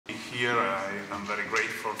here. I'm very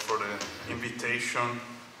grateful for the invitation.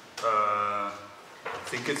 I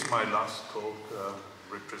think it's my last talk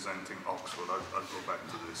representing Oxford. I'll go back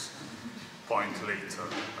to this point later.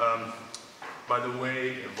 By the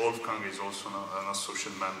way, Wolfgang is also an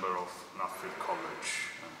associate member of Nuffield College,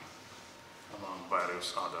 among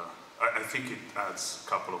various other. I think it adds a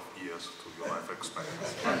couple of years to your life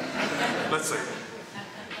experience. Let's say.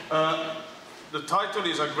 The title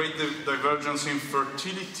is A Great Divergence in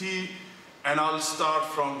Fertility, and I'll start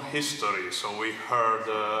from history. So we heard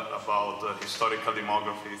about the historical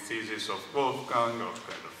demography thesis of Wolfgang, of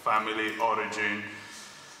the family origin,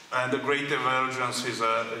 and the Great Divergence is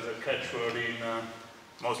a catchword in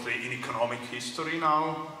mostly in economic history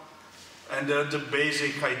now. And the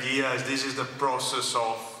basic idea is this is the process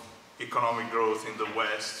of economic growth in the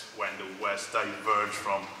West when the West diverged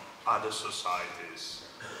from other societies,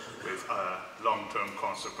 with long-term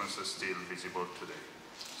consequences still visible today.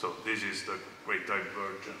 So this is the Great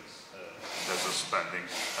Divergence. There's a spelling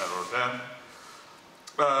error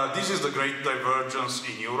there. This is the Great Divergence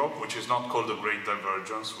in Europe, which is not called the Great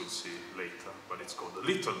Divergence, we'll see later, but it's called the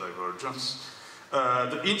Little Divergence.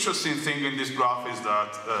 The interesting thing in this graph is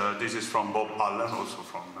that this is from Bob Allen, also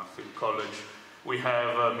from Nuffield College. We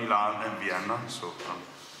have Milan and Vienna, so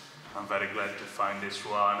I'm very glad to find this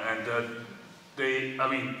one. And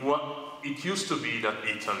it used to be that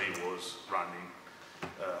Italy was running,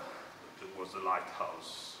 it was the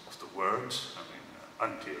lighthouse of the world,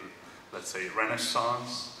 until, let's say,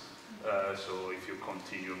 Renaissance. So if you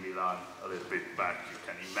continue Milan a little bit back, you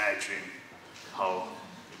can imagine how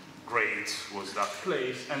great was that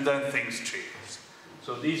place, and then things changed.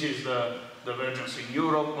 So this is the divergence in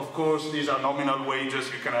Europe. Of course, these are nominal wages,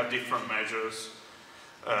 you can have different measures.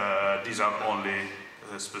 These are only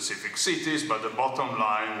specific cities, but the bottom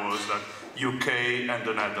line was that UK and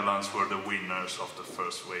the Netherlands were the winners of the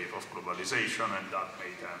first wave of globalization, and that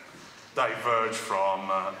made them diverge from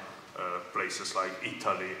places like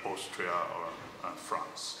Italy, Austria, or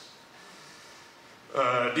France.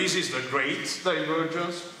 This is the Great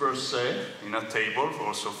Divergence per se, in a table,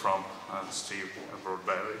 also from Steve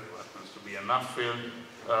Broadberry, who happens to be a Nuffield,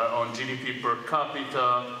 on GDP per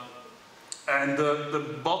capita. And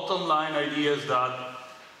the bottom line idea is that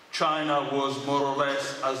China was more or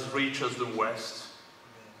less as rich as the West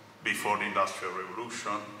before the Industrial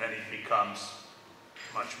Revolution, and it becomes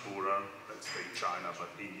much poorer. Let's say China, but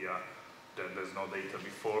India, then there's no data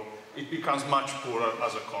before. It becomes much poorer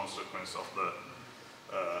as a consequence of the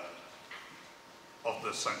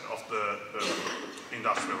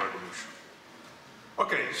Industrial Revolution.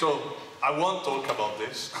 Okay, so I won't talk about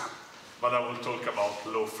this, but I will talk about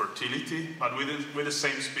low fertility, but with the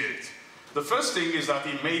same spirit. The first thing is that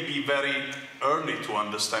it may be very early to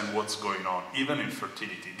understand what's going on, even in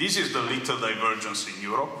fertility. This is the little divergence in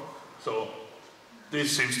Europe. So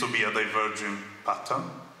this seems to be a diverging pattern,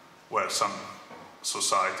 where some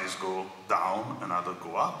societies go down and others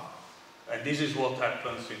go up. And this is what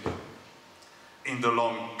happens in the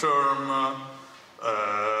long term,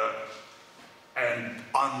 and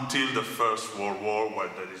until the First World War, where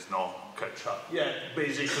there is no catch-up yet.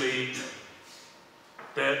 Basically,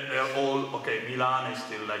 they're all, okay, Milan is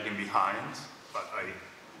still lagging behind, but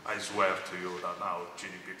I swear to you that now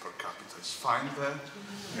GDP per capita is fine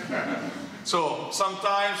there. So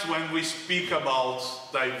sometimes when we speak about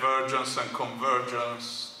divergence and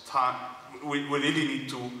convergence, we really need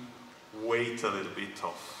to wait a little bit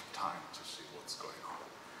of time to see what's going on.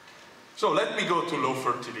 So let me go to low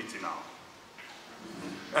fertility now.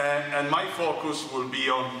 And my focus will be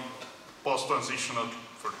on post-transitional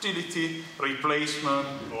fertility, replacement,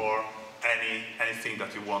 or anything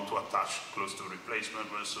that you want to attach close to replacement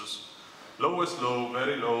versus lowest low,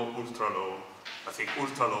 very low, ultra low. I think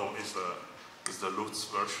ultra low is the Lutz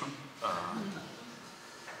version.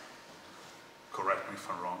 Correct me if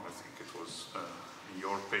I'm wrong, I think it was in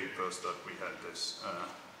your papers that we had this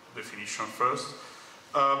definition first.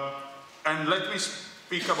 And let me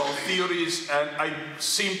speak about theories, and I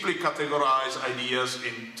simply categorize ideas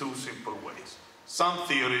in two simple ways. Some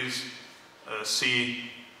theories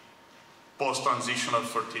see post-transitional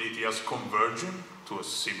fertility as converging to a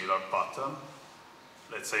similar pattern.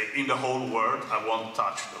 Let's say in the whole world, I won't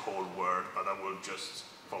touch the whole world, but I will just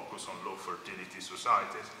focus on low fertility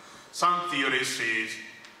societies. Some theories see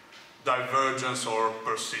divergence or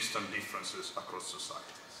persistent differences across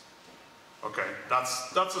societies. Okay,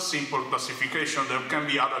 that's a simple classification. There can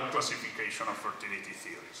be other classification of fertility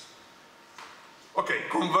theories. Okay,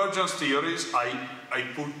 convergence theories, I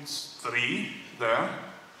put three there.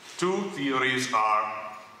 Two theories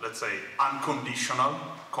are, let's say, unconditional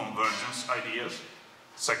convergence ideas.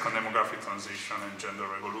 second demographic transition and gender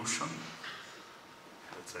revolution.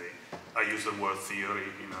 Let's say, I use the word theory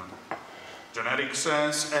in a generic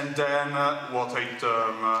sense, and then what I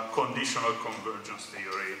term conditional convergence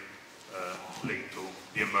theory linked to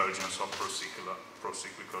the emergence of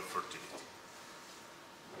procyclical fertility.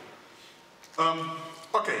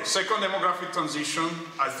 Okay, second demographic transition.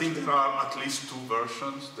 I think there are at least two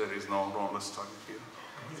versions. There is no Ronald study here.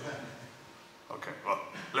 Okay, well,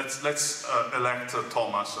 let's elect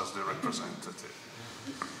Thomas as the representative.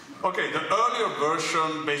 Okay, the earlier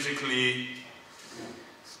version, basically,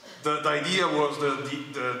 the idea was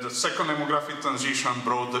the second demographic transition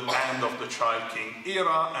brought the end of the Child King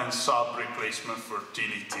era and sub-replacement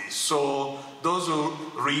fertility. So those who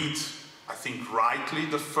read, I think rightly,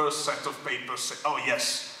 the first set of papers say, oh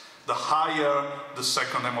yes, the higher the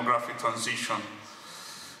second demographic transition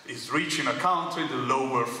is reached in a country, the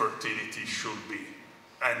lower fertility should be.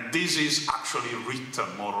 And this is actually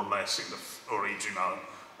written more or less in the original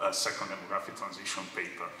second demographic transition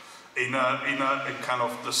paper. In a kind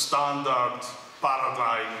of the standard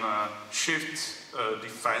paradigm shift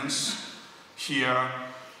defense here.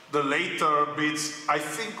 The later bits, I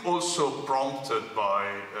think also prompted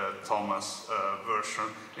by Thomas'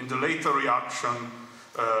 version. In the later reaction,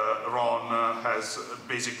 Ron has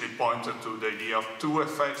basically pointed to the idea of two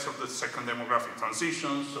effects of the second demographic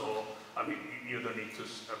transition. So, I mean, you don't need to,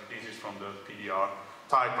 I mean, this is from the PDR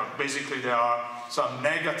type, but basically there are some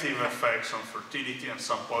negative effects on fertility and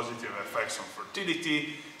some positive effects on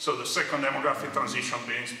fertility. So the second demographic transition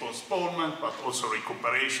means postponement, but also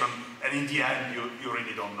recuperation, and in the end, you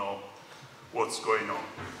really don't know what's going on.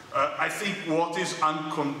 I think what is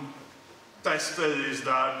uncontested is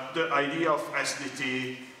that the idea of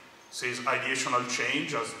SDT sees ideational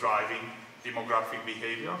change as driving demographic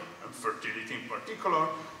behavior, and fertility in particular,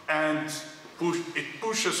 and it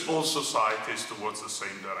pushes all societies towards the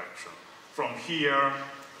same direction. From here,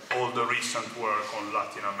 all the recent work on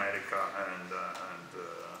Latin America and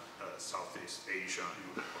Southeast Asia,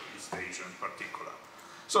 East Asia in particular.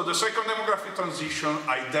 So the second demographic transition,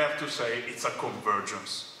 I dare to say, it's a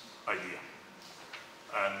convergence idea.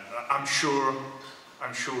 And I'm sure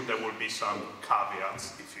there will be some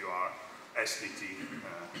caveats if you are SDT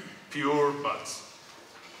pure, but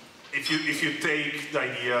if you take the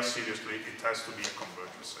idea seriously, it has to be a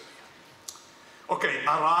convergence idea. Okay,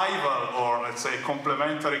 arrival, or let's say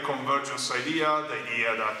complementary convergence idea, the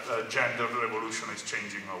idea that gender revolution is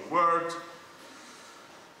changing our world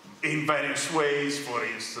in various ways. For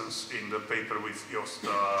instance, in the paper with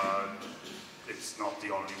Josta, it's not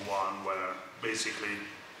the only one where basically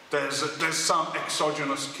there's some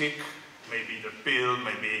exogenous kick, maybe the pill,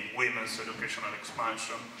 maybe women's educational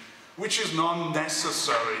expansion, which is not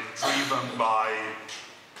necessarily driven by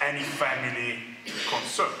any family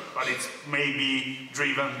concern, but it's maybe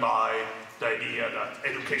driven by the idea that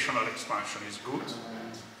educational expansion is good.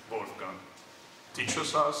 Wolfgang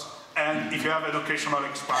teaches us. And if you have educational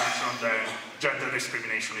expansion, then gender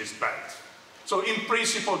discrimination is bad. So in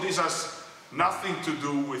principle, this has nothing to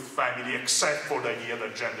do with family except for the idea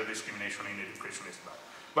that gender discrimination in education is bad.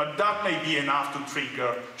 But that may be enough to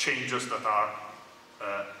trigger changes that are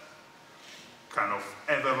kind of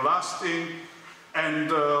everlasting.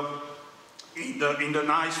 And in the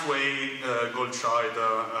nice way,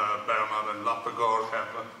 Goldscheider, Bernard and Lapegor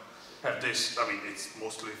have this, I mean, it's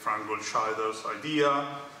mostly Frank Goldscheider's idea,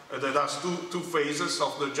 that has two phases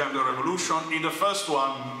of the gender revolution. In the first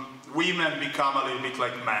one, women become a little bit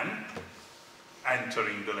like men,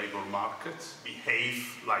 entering the labor market,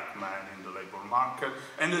 behave like men in the labor market.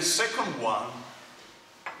 And the second one,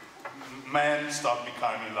 men start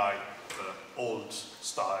becoming like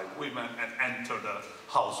old-style women and enter the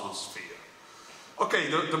household sphere. Okay,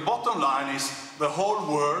 the bottom line is the whole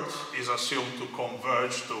world is assumed to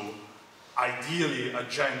converge to ideally a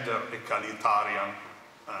gender egalitarian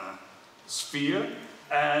sphere,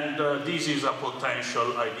 and this is a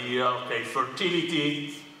potential idea. Okay,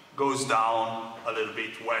 fertility goes down a little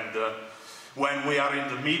bit when we are in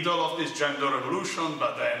the middle of this gender revolution,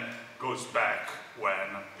 but then goes back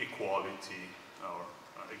when equality or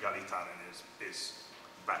egalitarianism is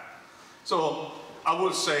back. So I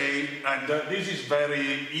will say, and this is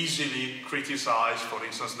very easily criticized. For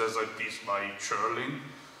instance, there's a piece by Cherlin.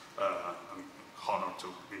 I'm honored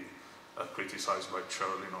to be criticized by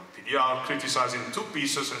Cherlin on PDR, criticizing two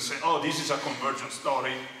pieces and saying, oh, this is a convergent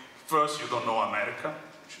story. First, you don't know America,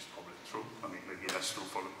 which is probably true. I mean, maybe that's true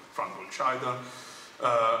for Frank Goldscheider,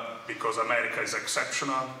 because America is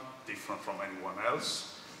exceptional, different from anyone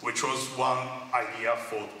else, which was one idea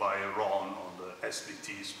fought by Ron on the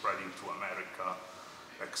SDT spreading to America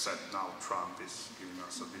except now Trump is giving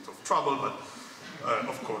us a bit of trouble, but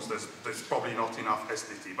of course there's probably not enough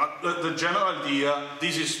SDT. But the general idea,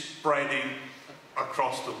 this is spreading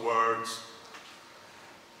across the world,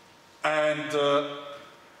 and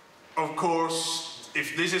of course,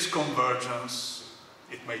 if this is convergence,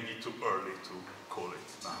 it may be too early to call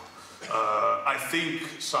it now. I think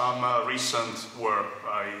some recent work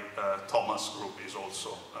by Thomas Group is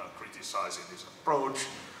also criticizing this approach,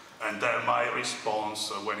 and then my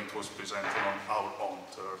response when it was presented on our own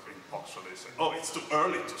turf in Oxford, they said, oh, it's too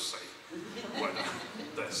early to say whether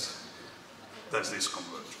there's this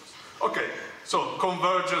convergence. Okay, so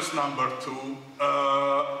convergence number 2.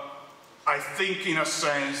 I think in a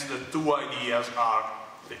sense the two ideas are,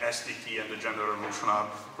 the SDT and the gender revolution, are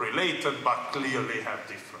related but clearly have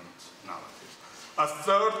different narratives. A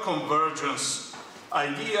third convergence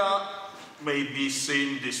idea may be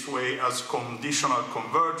seen this way as conditional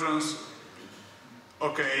convergence.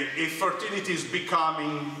 Okay, if fertility is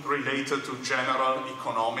becoming related to general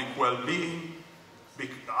economic well-being,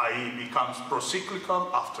 i.e. becomes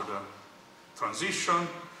pro-cyclical after the transition,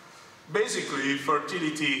 basically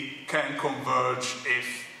fertility can converge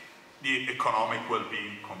if the economic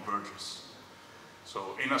well-being converges.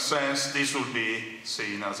 So in a sense, this will be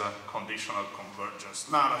seen as a conditional convergence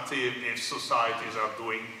narrative. If societies are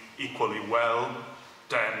doing equally well,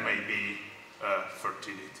 then maybe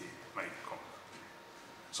fertility may converge.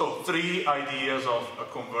 So 3 ideas of a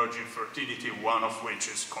converging fertility, one of which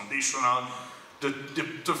is conditional.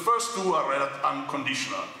 The first 2 are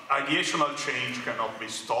unconditional. Ideational change cannot be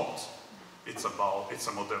stopped. It's a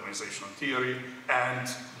modernization theory, and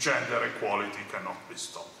gender equality cannot be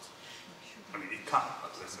stopped. I mean, it can,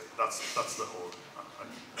 but let's say that's the whole.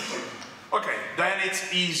 Okay, then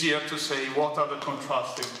it's easier to say what are the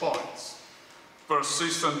contrasting points.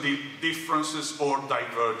 Persistent differences or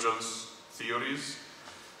divergence theories.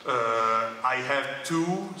 I have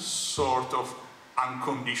 2 sort of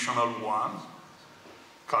unconditional ones.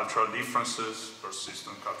 Cultural differences,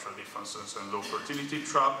 persistent cultural differences, and low fertility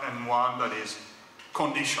trap, and one that is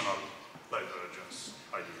conditional divergence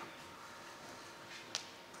idea.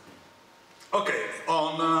 Okay,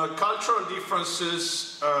 on cultural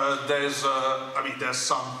differences, there's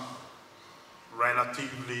some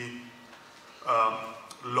relatively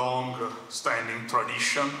long-standing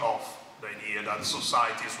tradition of the idea that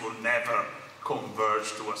societies will never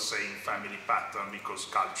converge to a same family pattern because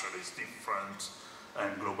culture is different,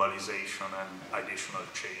 and globalization and additional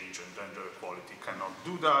change and gender equality cannot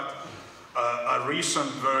do that. A recent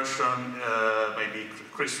version, maybe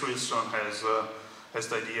Chris Wilson has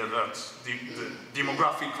the idea that the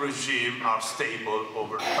demographic regime are stable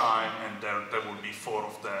over time, and there will be 4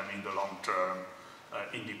 of them in the long term,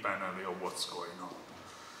 independently of what's going on.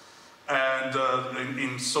 And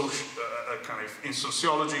in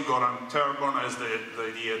sociology, Goran Terborn has the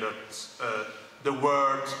idea that the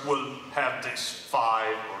world will have these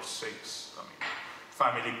 5 or 6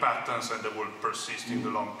 family patterns, and they will persist in the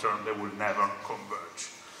long term. They will never converge.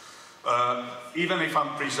 Even if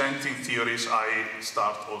I'm presenting theories, I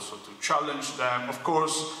start also to challenge them. Of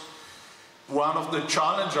course, one of the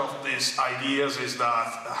challenges of these ideas is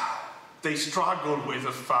that they struggle with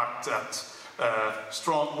the fact that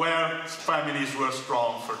where families were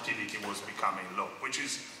strong, fertility was becoming low, which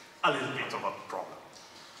is a little bit of a problem.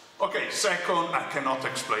 Okay, second, I cannot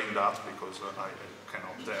explain that because I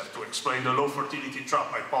cannot dare to explain the low fertility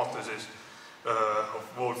trap hypothesis of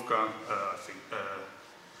Wolfgang, I think,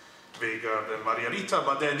 Vegard and Maria Rita,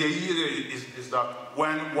 but the idea is that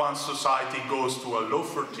when one society goes to a low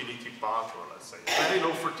fertility path, or let's say a very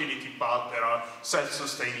low fertility path, there are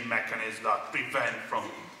self-sustaining mechanisms that prevent from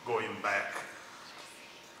going back,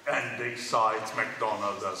 and they cite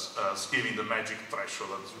McDonald as giving the magic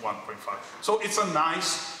threshold as 1.5. So it's a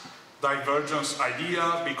nice divergence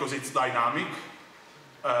idea because it's dynamic,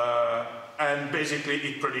 and basically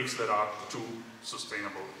it predicts there are 2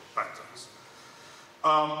 sustainable patterns.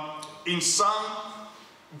 In some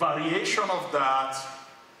variation of that,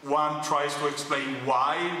 one tries to explain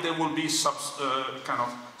why there will be kind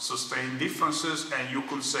of sustained differences, and you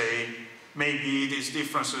could say maybe these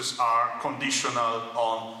differences are conditional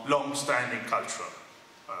on long-standing cultural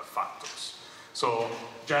factors. So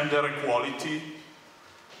gender equality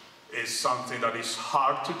is something that is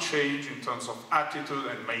hard to change in terms of attitude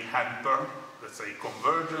and may hamper, let's say,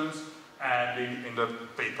 convergence. And in the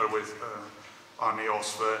paper with Arne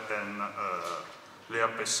Osve and Léa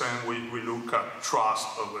Pessin, we look at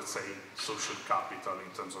trust of, let's say, social capital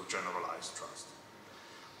in terms of generalized trust.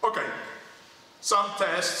 Okay, some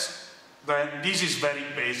tests, then this is very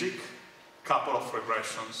basic, couple of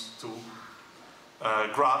regressions to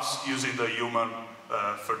graphs using the human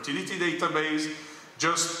fertility database.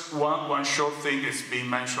 Just one short thing, it's been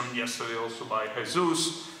mentioned yesterday also by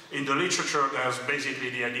Jesus. In the literature, there's basically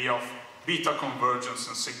the idea of beta convergence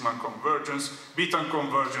and sigma convergence. Beta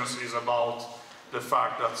convergence is about the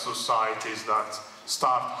fact that societies that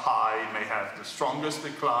start high may have the strongest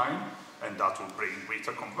decline, and that will bring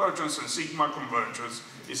beta convergence, and sigma convergence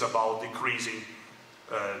is about decreasing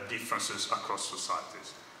differences across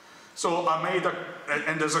societies. So I made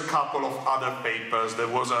and there's a couple of other papers. There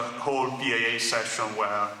was a whole PAA session where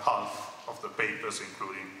half of the papers,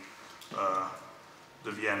 including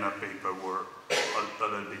the Vienna paper, were a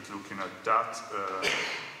little bit looking at that.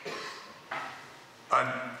 And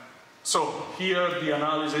so here the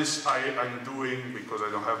analysis I'm doing, because I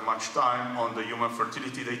don't have much time, on the human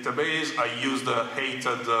fertility database. I use the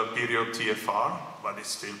hated period TFR, but it's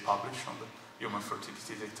still published on the human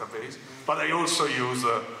fertility database. But I also use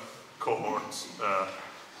cohorts,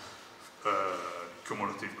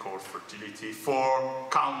 cumulative cohort fertility for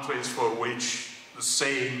countries for which the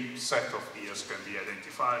same set of years can be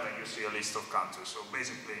identified, and you see a list of countries. So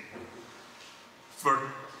basically, for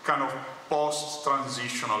kind of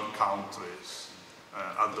post-transitional countries,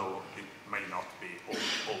 although it may not be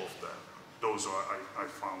all of them. Those are I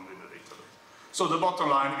found in the database. So the bottom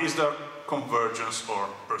line, is there convergence or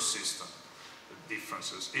persistent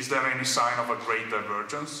differences? Is there any sign of a great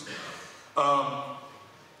divergence? Of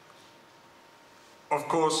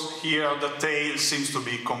course, here the tail seems to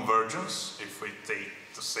be convergence, if we take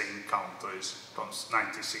the same countries from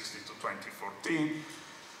 1960 to 2014.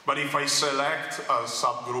 But if I select a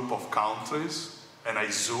subgroup of countries and I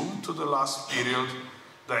zoom to the last period,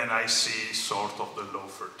 then I see sort of the low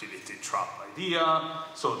fertility trap idea.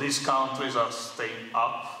 So these countries are staying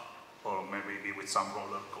up, or maybe with some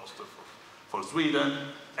roller coaster for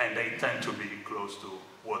Sweden, and they tend to be close to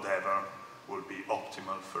whatever will be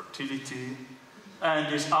optimal fertility. And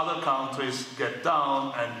these other countries get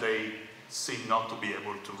down and they seem not to be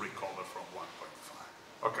able to recover from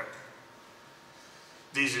 1.5. Okay.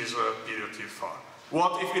 This is a period TFR.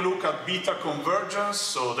 What if you look at beta convergence?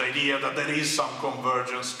 So the idea that there is some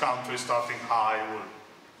convergence, countries starting high will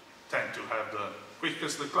tend to have the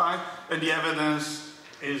quickest decline. And the evidence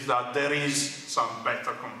is that there is some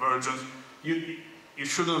beta convergence. You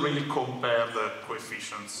shouldn't really compare the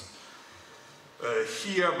coefficients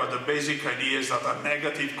here, but the basic idea is that a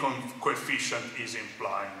negative coefficient is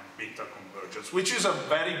implying beta convergence, which is a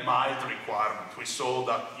very mild requirement. We saw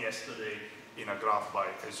that yesterday in a graph by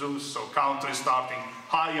Jesus. So countries starting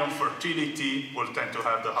high on fertility will tend to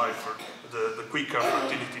have the quicker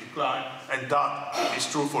fertility decline, and that is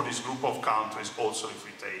true for this group of countries also if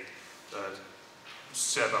we take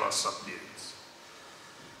several subperiods.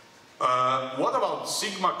 What about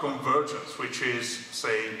sigma convergence, which is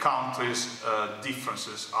saying countries'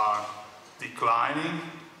 differences are declining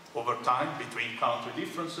over time between country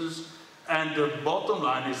differences? And the bottom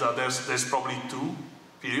line is that there's probably two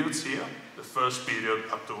periods here. The first period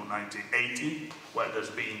up to 1980, where there's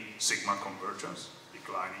been sigma convergence,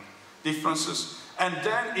 declining differences. And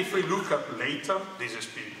then if we look at later, this is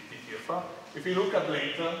PTFR, if you look at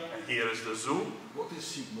later, and here is the zoom. What is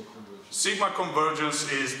sigma convergence? Sigma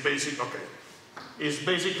convergence is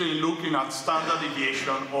basically looking at standard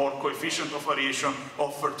deviation or coefficient of variation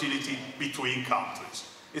of fertility between countries.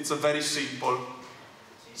 It's a very simple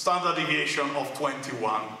standard deviation of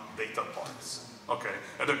 21 data points. Okay,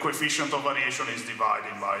 and the coefficient of variation is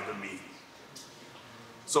divided by the mean.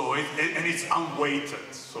 So and it's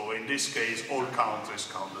unweighted. So in this case, all countries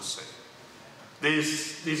count the same.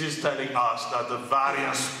 This is telling us that the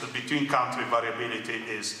variance, the between country variability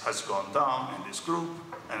has gone down in this group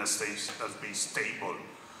and has been stable.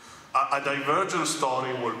 A divergent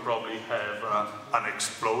story will probably have an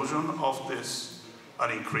explosion of this,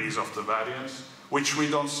 an increase of the variance, which we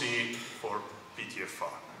don't see for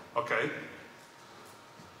PTFR. Okay?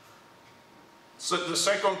 So the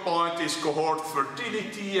second point is cohort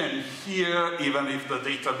fertility, and here, even if the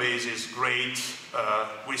database is great,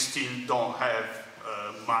 we still don't have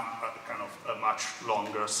kind of a much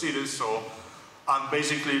longer series. So I'm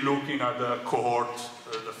basically looking at the cohort,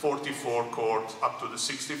 the 44 cohort up to the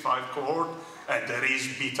 65 cohort, and there is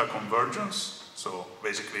beta convergence. So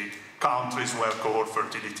basically, countries where cohort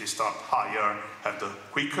fertility start higher have the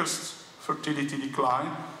quickest fertility decline.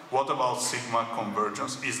 What about sigma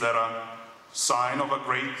convergence? Is there a sign of a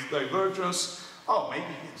great divergence? Oh, maybe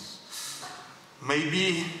yes.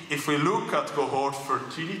 Maybe if we look at cohort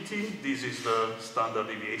fertility, this is the standard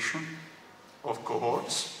deviation of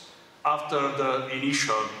cohorts. After the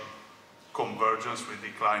initial convergence with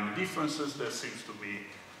declining differences, there seems to be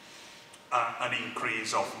an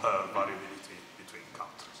increase of variability between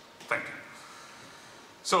countries. Thank you.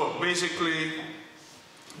 So basically,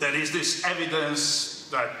 there is this evidence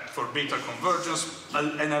that for beta convergence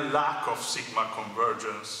and a lack of sigma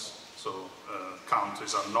convergence, so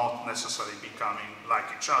countries are not necessarily becoming like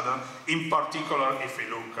each other, in particular if we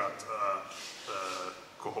look at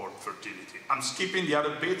cohort fertility. I'm skipping the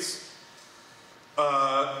other bits.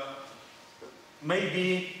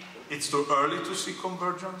 Maybe it's too early to see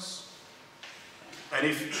convergence. And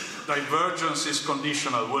if divergence is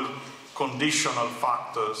conditional, will conditional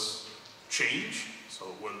factors change? So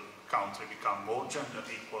will country become more gender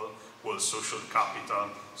equal? Will social capital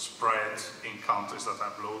spread in countries that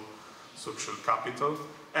have low social capital?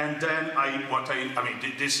 And then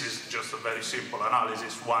this is just a very simple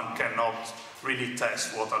analysis. One cannot really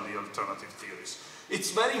test what are the alternative theories.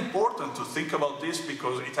 It's very important to think about this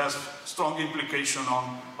because it has strong implication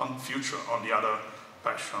on future, on the other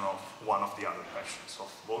passion of one of the other passions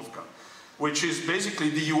of Wolfgang, which is basically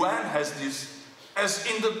the UN has this as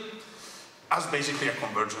basically a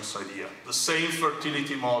convergence idea. The same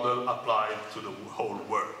fertility model applied to the whole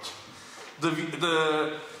world.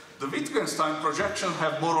 The Wittgenstein projection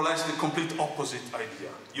have more or less the complete opposite idea.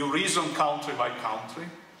 You reason country by country,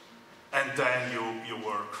 and then you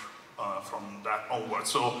work from that onward.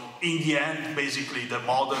 So in the end, basically, the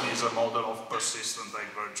model is a model of persistent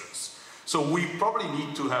divergence. So we probably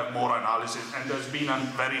need to have more analysis, and there's been a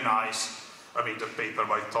very nice, the paper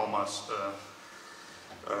by Thomas,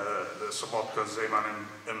 Sobotka, Zeman,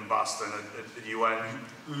 and Basten at the UN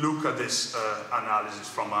look at this analysis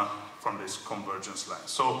from this convergence lens.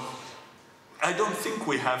 So I don't think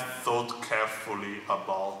we have thought carefully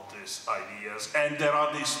about these ideas, and there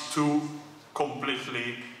are these two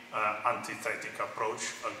completely antithetic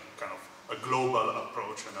approach, a kind of a global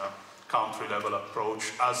approach and a country level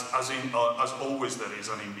approach, as always there is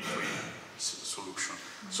an in-between solution.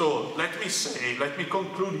 So let me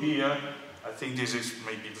conclude here. I think this is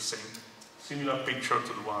maybe the similar picture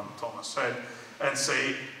to the one Thomas said, and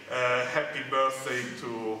say happy birthday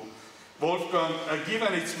to Wolfgang.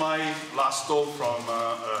 Given it's my last talk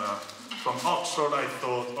from Oxford, I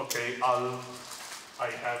thought, okay, I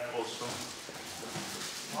have also.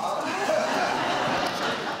 Wow.